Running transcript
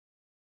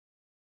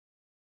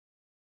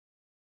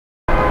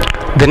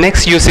The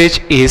next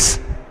usage is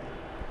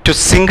to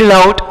single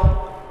out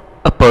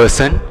a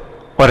person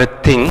or a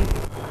thing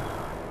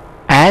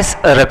as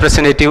a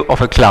representative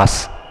of a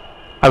class.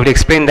 I would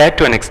explain that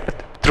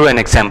through an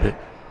example.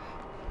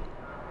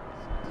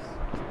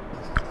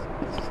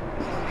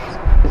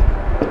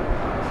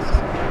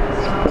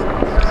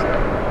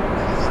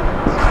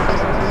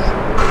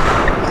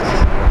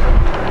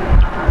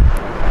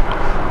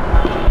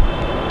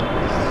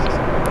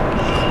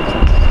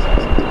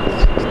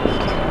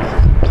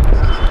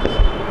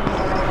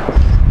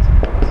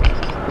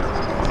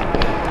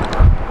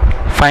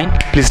 Fine,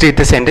 please read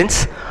the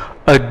sentence.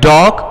 A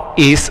dog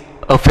is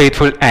a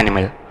faithful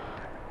animal.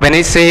 When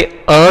I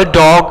say a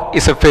dog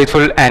is a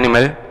faithful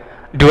animal,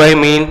 do I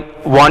mean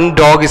one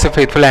dog is a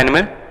faithful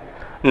animal?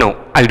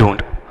 No, I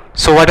don't.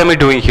 So what am I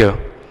doing here?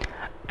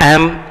 I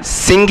am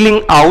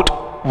singling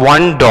out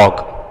one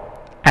dog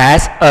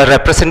as a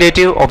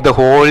representative of the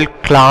whole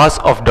class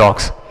of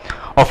dogs,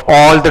 of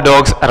all the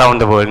dogs around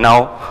the world.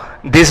 Now,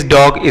 this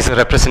dog is a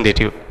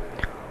representative.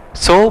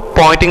 So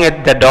pointing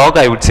at the dog,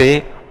 I would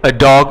say a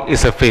dog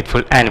is a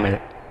faithful animal.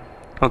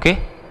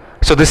 Okay?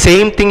 So the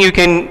same thing you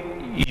can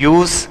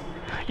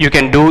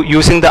do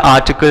using the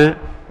article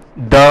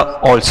the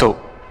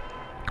also.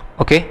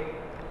 Okay?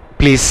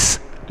 Please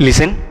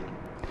listen.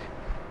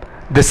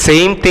 The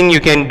same thing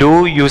you can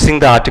do using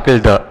the article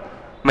the.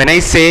 When I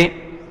say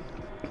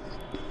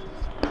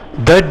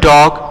the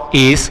dog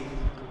is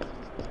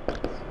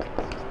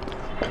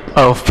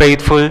a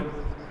faithful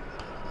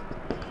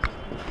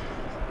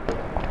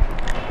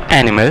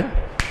animal,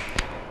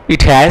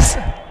 it has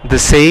the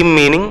same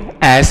meaning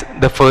as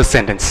the first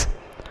sentence.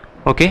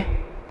 Okay?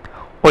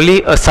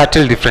 Only a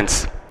subtle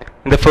difference.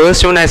 In the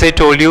first one, as I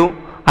told you,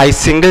 I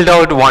singled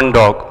out one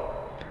dog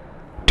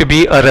to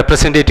be a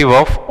representative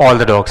of all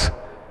the dogs.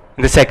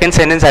 In the second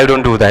sentence, I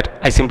don't do that.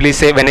 I simply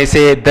say, when I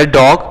say the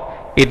dog,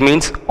 it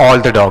means all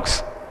the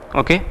dogs.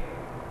 Okay?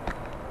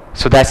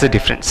 So that's the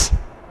difference.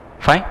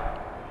 Fine?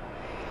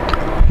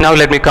 Now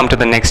let me come to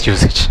the next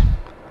usage.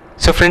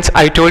 So friends,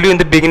 I told you in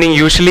the beginning,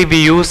 usually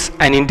we use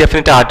an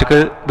indefinite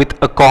article with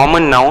a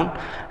common noun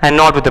and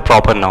not with a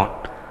proper noun.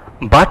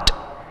 But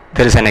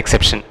there is an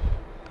exception.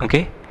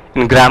 Okay?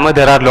 In grammar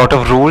there are a lot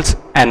of rules,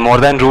 and more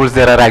than rules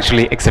there are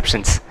actually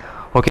exceptions.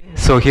 Okay?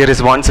 So here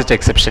is one such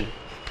exception.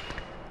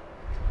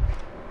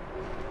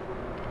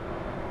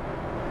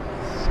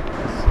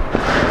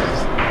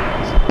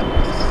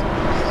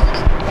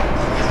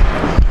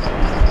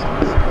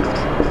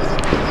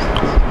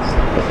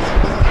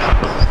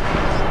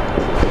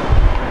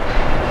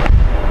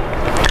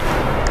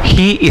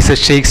 He is a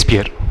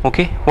Shakespeare.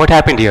 Okay, what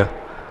happened here?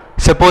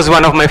 Suppose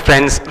one of my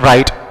friends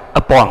write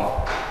a poem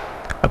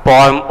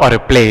or a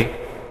play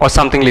or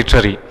something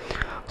literary.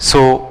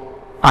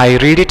 So I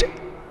read it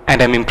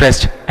and I'm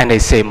impressed and I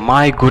say,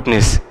 my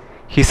goodness,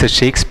 he's a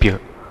Shakespeare.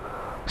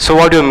 So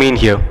what do you mean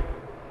here?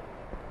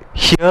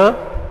 Here,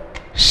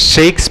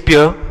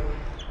 Shakespeare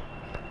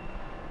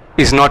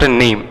is not a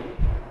name.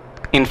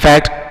 In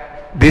fact,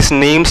 this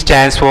name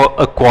stands for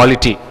a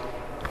quality.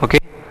 Okay?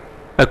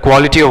 A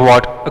quality of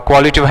what? A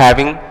quality of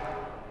having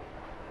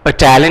a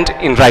talent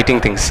in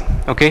writing things,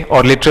 okay,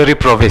 or literary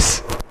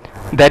prowess.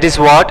 That is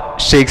what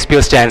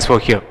Shakespeare stands for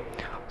here.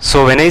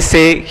 So when I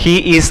say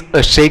he is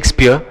a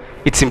Shakespeare,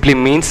 it simply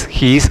means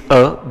he is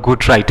a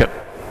good writer.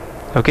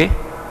 Okay?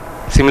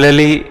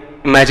 Similarly,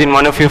 imagine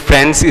one of your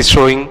friends is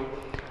showing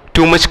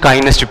too much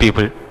kindness to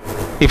people.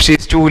 If she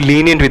is too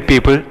lenient with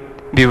people,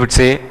 we would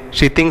say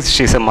she thinks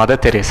she is a Mother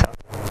Teresa.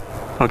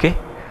 Okay?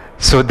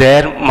 So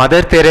there,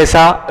 Mother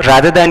Teresa,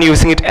 rather than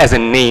using it as a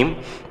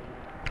name,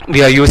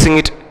 we are using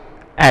it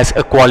as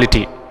a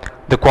quality,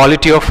 the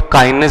quality of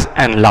kindness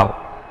and love.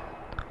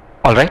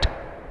 Alright?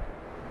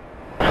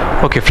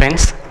 Okay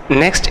friends,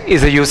 next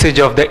is the usage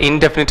of the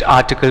indefinite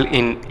article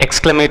in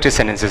exclamatory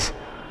sentences.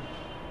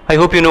 I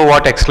hope you know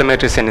what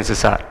exclamatory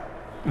sentences are.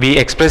 We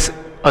express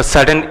a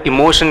sudden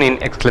emotion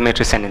in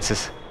exclamatory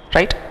sentences,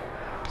 right?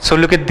 So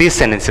look at these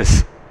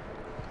sentences.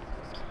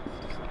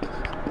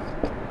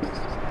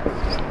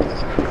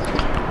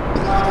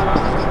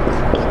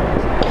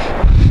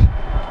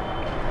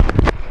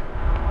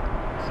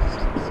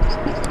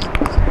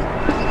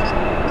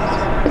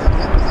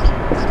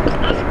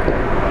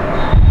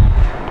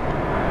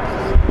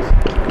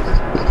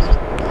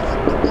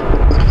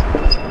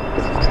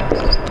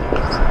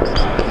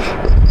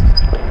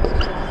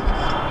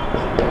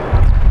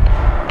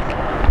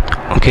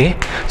 Okay,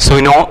 so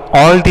in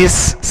all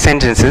these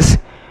sentences,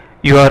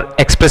 you are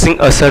expressing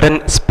a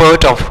certain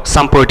spurt of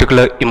some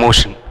particular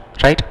emotion,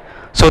 right?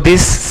 So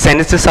these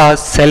sentences are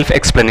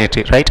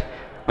self-explanatory, right?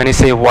 When you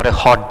say what a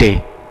hot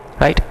day,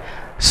 right?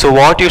 So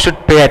what you should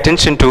pay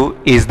attention to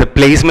is the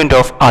placement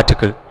of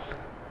article.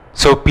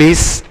 So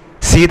please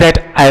see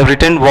that I have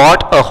written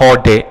what a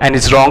hot day, and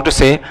it's wrong to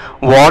say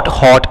what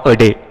hot a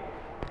day.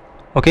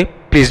 Okay,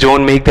 please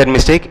don't make that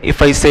mistake.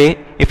 If I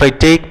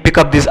pick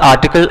up this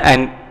article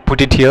and put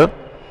it here,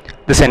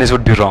 the sentence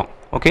would be wrong.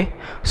 Okay,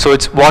 so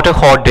it's what a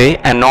hot day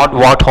and not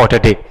what hot a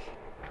day.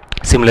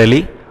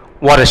 Similarly,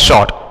 what a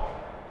shot.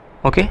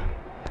 Okay,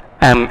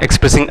 I am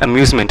expressing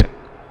amusement.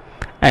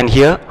 and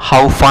here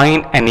how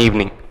fine an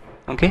evening.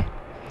 Okay,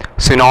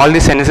 so in all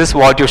these sentences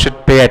what you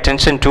should pay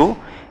attention to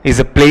is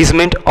the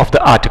placement of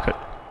the article.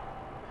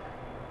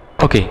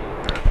 Okay,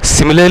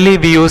 similarly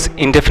we use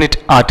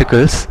indefinite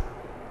articles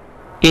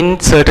in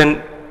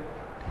certain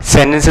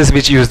sentences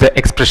which use the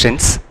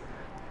expressions.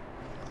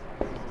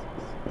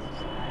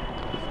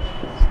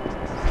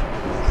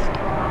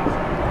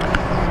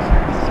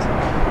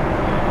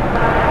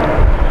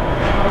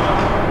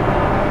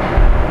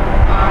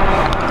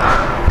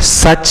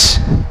 Such,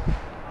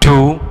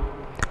 to,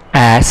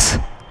 as,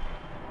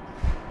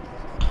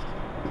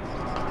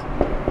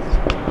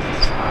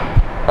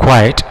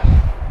 quite,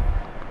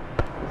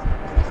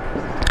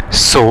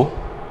 so,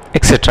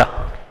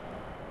 etc.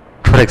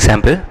 For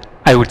example,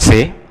 I would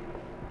say,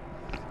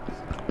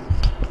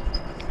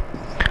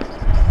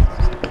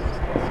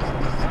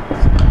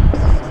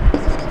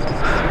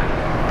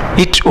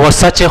 it was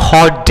such a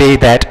hot day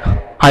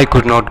that I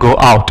could not go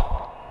out.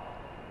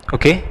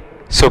 Okay,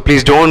 so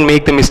please don't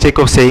make the mistake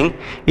of saying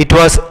it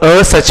was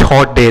a such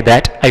hot day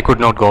that I could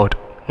not go out.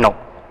 No.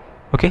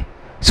 Okay,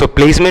 so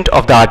placement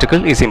of the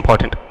article is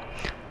important.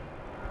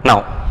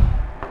 Now,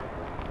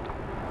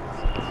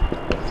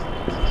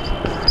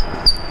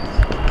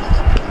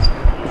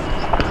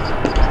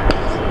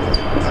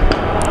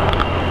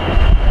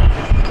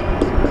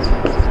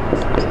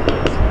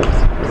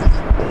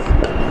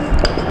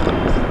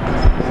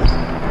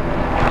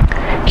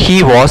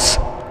 he was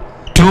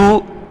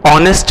too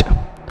honest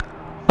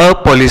a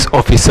police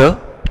officer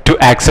to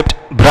accept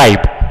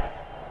bribe.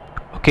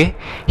 Okay,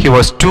 he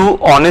was too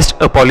honest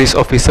a police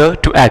officer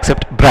to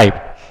accept bribe.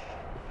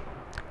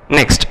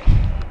 Next,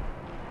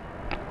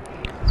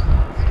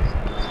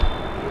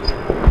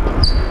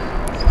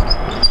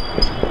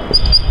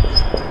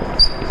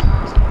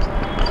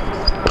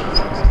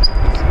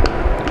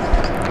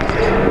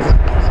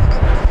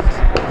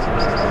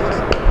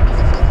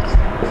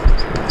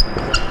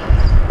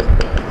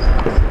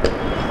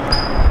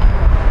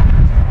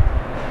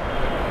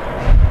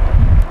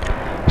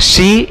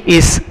 she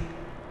is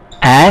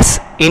as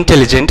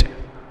intelligent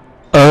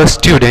a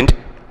student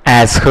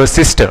as her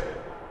sister.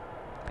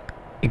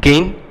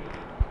 Again,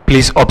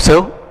 please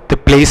observe the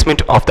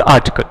placement of the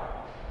article.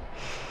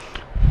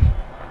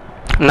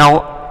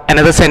 Now,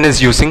 another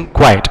sentence using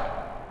quiet.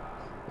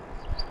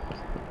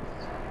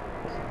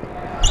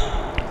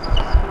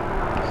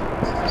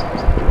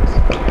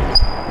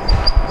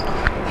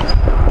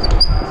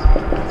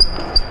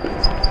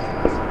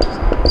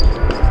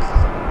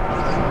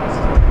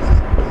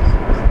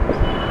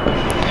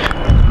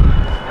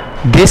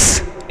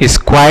 This is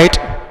quite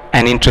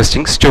an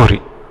interesting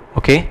story.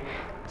 Okay,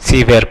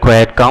 see where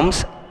quiet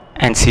comes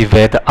and see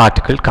where the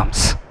article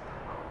comes.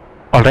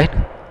 Alright,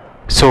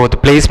 so the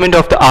placement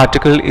of the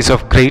article is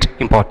of great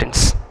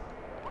importance.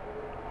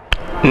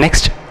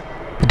 Next,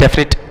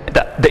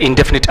 the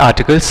indefinite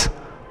articles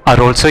are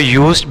also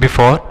used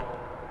before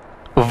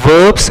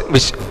verbs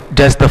which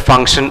does the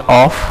function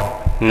of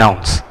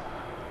nouns.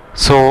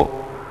 So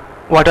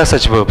what are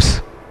such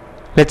verbs?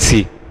 Let's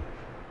see.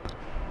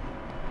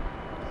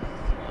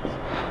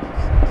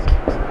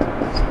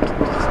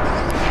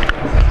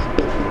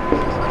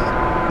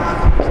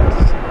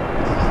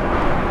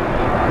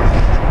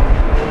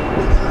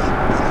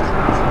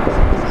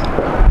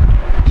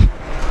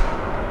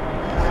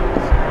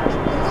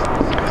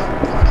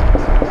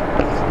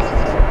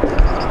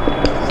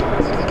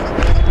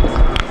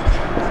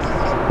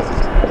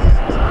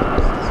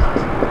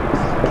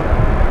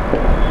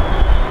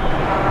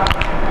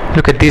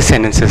 Look at these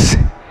sentences.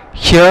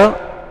 Here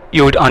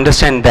you would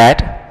understand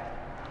that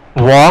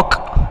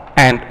walk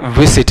and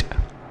visit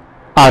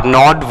are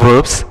not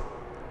verbs,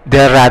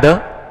 they are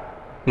rather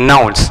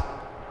nouns.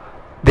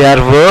 They are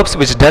verbs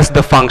which does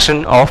the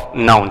function of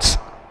nouns.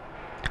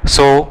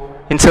 So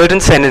in certain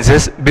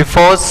sentences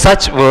before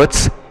such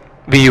words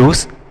we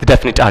use the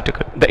definite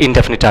article, the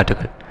indefinite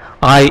article.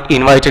 I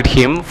invited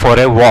him for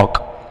a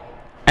walk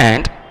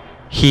and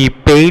he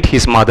paid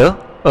his mother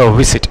a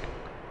visit.